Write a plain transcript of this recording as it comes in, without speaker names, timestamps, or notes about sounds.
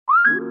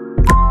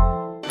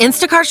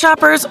Instacart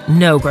shoppers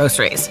know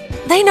groceries.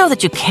 They know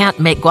that you can't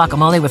make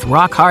guacamole with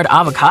rock-hard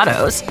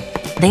avocados.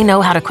 They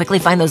know how to quickly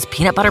find those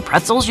peanut butter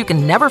pretzels you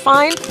can never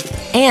find.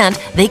 And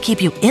they keep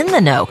you in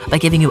the know by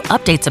giving you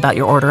updates about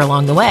your order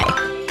along the way.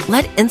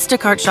 Let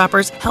Instacart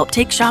shoppers help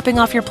take shopping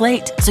off your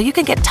plate so you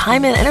can get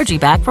time and energy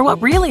back for what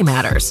really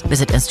matters.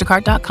 Visit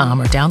instacart.com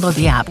or download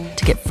the app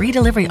to get free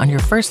delivery on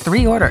your first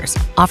 3 orders.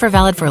 Offer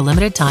valid for a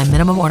limited time.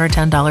 Minimum order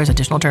 $10.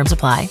 Additional terms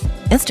apply.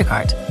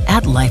 Instacart.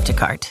 Add life to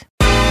cart.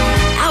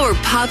 Our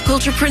pop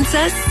culture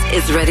princess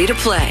is ready to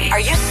play.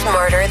 Are you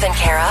smarter than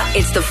Kara?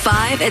 It's the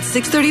 5 at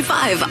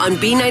 6:35 on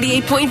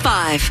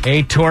B98.5.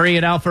 Hey, Tori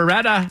and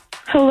Alpharetta.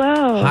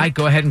 Hello. Hi,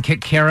 go ahead and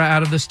kick Kara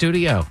out of the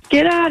studio.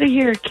 Get out of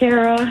here,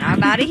 Kara.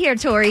 I'm out of here,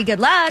 Tori. Good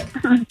luck.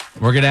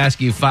 We're going to ask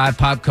you 5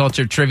 pop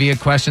culture trivia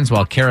questions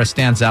while Kara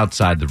stands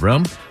outside the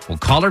room. We'll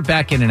call her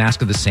back in and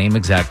ask her the same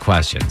exact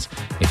questions.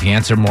 If you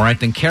answer more right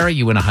than Kara,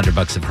 you win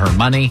 $100 of her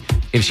money.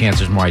 If she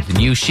answers more right than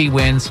you, she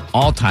wins.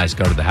 All ties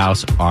go to the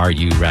house. Are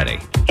you ready?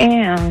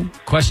 Am.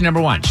 Question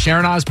number 1.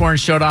 Sharon Osbourne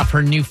showed off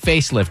her new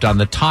facelift on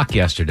The Talk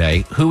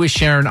yesterday. Who is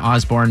Sharon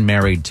Osbourne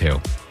married to?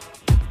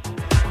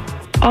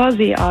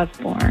 Ozzy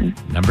Osbourne.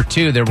 Number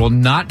 2, there will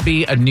not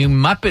be a new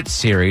Muppet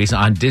series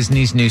on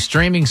Disney's new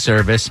streaming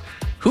service.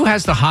 Who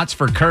has the hots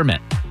for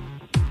Kermit?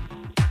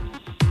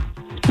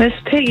 Miss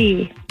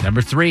Piggy.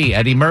 Number 3,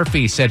 Eddie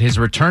Murphy said his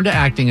return to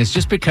acting is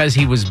just because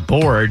he was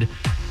bored.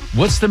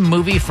 What's the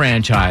movie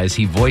franchise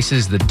he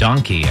voices the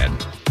donkey in?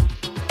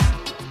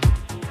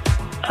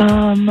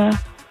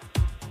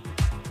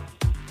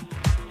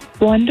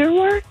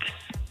 Wonderworks?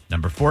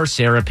 Number 4,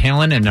 Sarah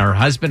Palin and her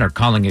husband are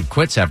calling it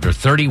quits after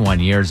 31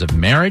 years of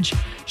marriage.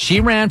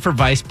 She ran for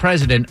vice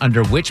president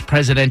under which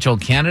presidential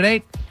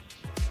candidate?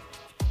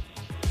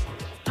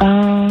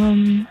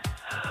 Oh,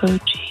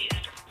 jeez.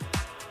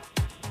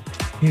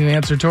 You need an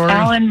answer, Tori?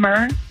 Alan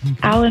Murr?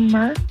 Alan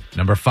Murr?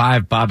 Number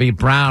 5, Bobby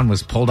Brown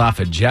was pulled off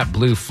a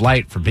JetBlue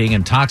flight for being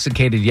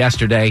intoxicated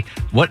yesterday.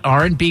 What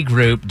R&B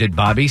group did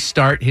Bobby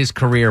start his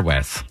career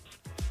with?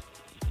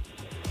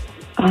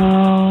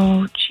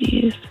 Oh,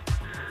 jeez.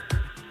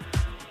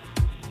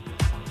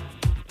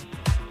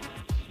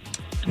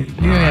 You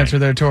need an answer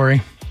there,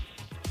 Tori.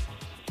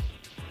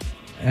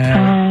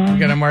 I'm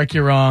going to mark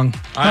you wrong.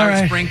 All right,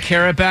 let's bring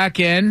Kara back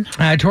in.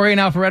 Tori and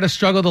Alpharetta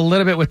struggled a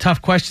little bit with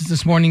tough questions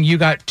this morning. You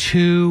got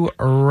 2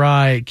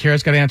 right.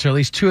 Kara's got to answer at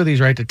least 2 of these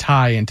right to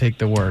tie and take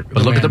the work.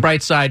 But look at the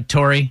bright side,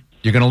 Tori.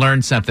 You're going to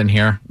learn something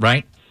here,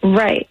 right?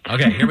 Right.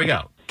 Okay, here we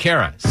go.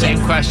 Kara,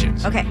 same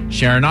questions. Okay.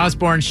 Sharon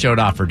Osbourne showed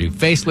off her new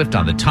facelift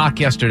on The Talk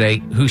yesterday.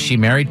 Who's she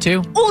married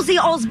to? Ozzy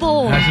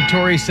Osbourne. That's what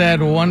Tori said,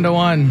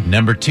 1-1.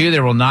 Number 2,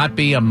 there will not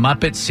be a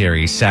Muppet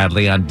series,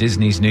 sadly, on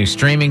Disney's new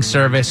streaming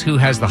service. Who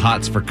has the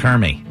hots for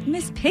Kermit?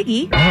 Miss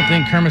Piggy. I don't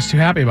think Kermit's too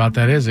happy about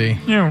that, is he?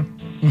 Yeah.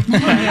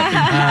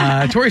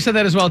 Tori said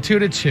that as well,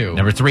 2-2.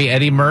 Number 3,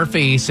 Eddie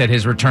Murphy said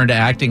his return to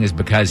acting is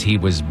because he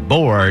was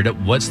bored.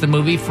 What's the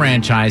movie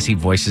franchise he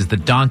voices the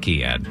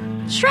donkey in?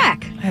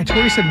 Shrek.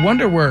 Tori said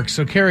Wonderworks.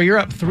 So, Kara, you're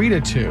up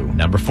 3-2.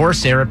 Number 4,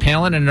 Sarah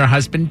Palin and her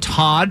husband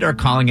Todd are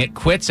calling it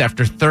quits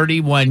after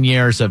 31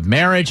 years of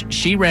marriage.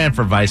 She ran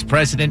for vice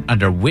president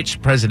under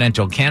which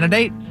presidential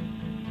candidate?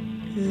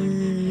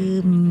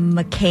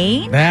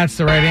 McCain. That's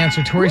the right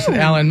answer. Tori said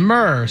Alan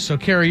Murr. So,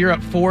 Kara, you're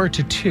up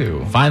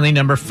 4-2. Finally,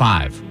 number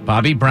 5,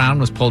 Bobby Brown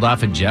was pulled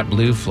off a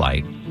JetBlue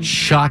flight,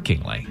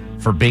 shockingly,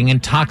 for being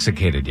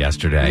intoxicated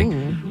yesterday.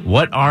 Ooh.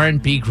 What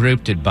R&B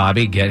group did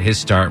Bobby get his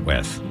start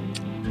with?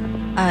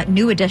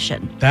 New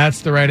Edition.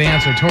 That's the right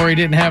answer. Tori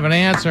didn't have an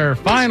answer.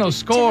 Final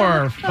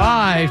score,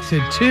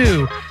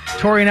 5-2.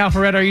 Tori and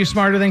Alpharetta, are you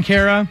smarter than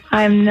Kara?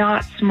 I'm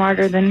not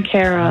smarter than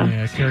Kara.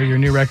 Yeah, Kara, your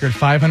new record,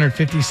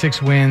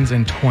 556 wins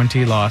and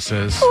 20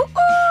 losses. Ooh,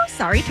 ooh.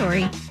 Sorry,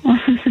 Tori.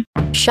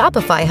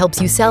 Shopify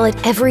helps you sell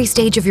at every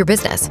stage of your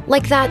business.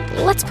 Like that,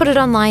 let's put it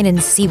online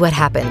and see what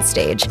happens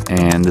stage.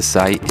 And the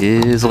site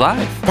is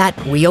live. That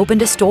we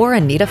opened a store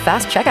and need a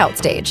fast checkout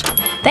stage.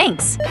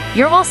 Thanks.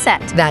 You're all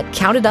set. That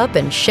count it up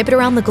and ship it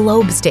around the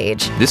globe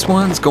stage. This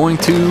one's going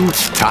to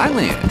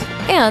Thailand.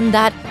 And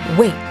that,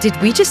 wait, did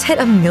we just hit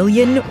 1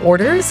 million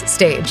orders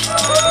stage?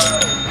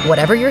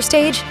 Whatever your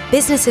stage,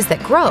 businesses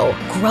that grow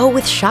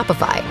with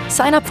Shopify.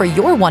 Sign up for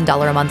your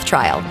 $1 a month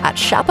trial at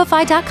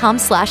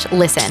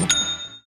shopify.com/listen.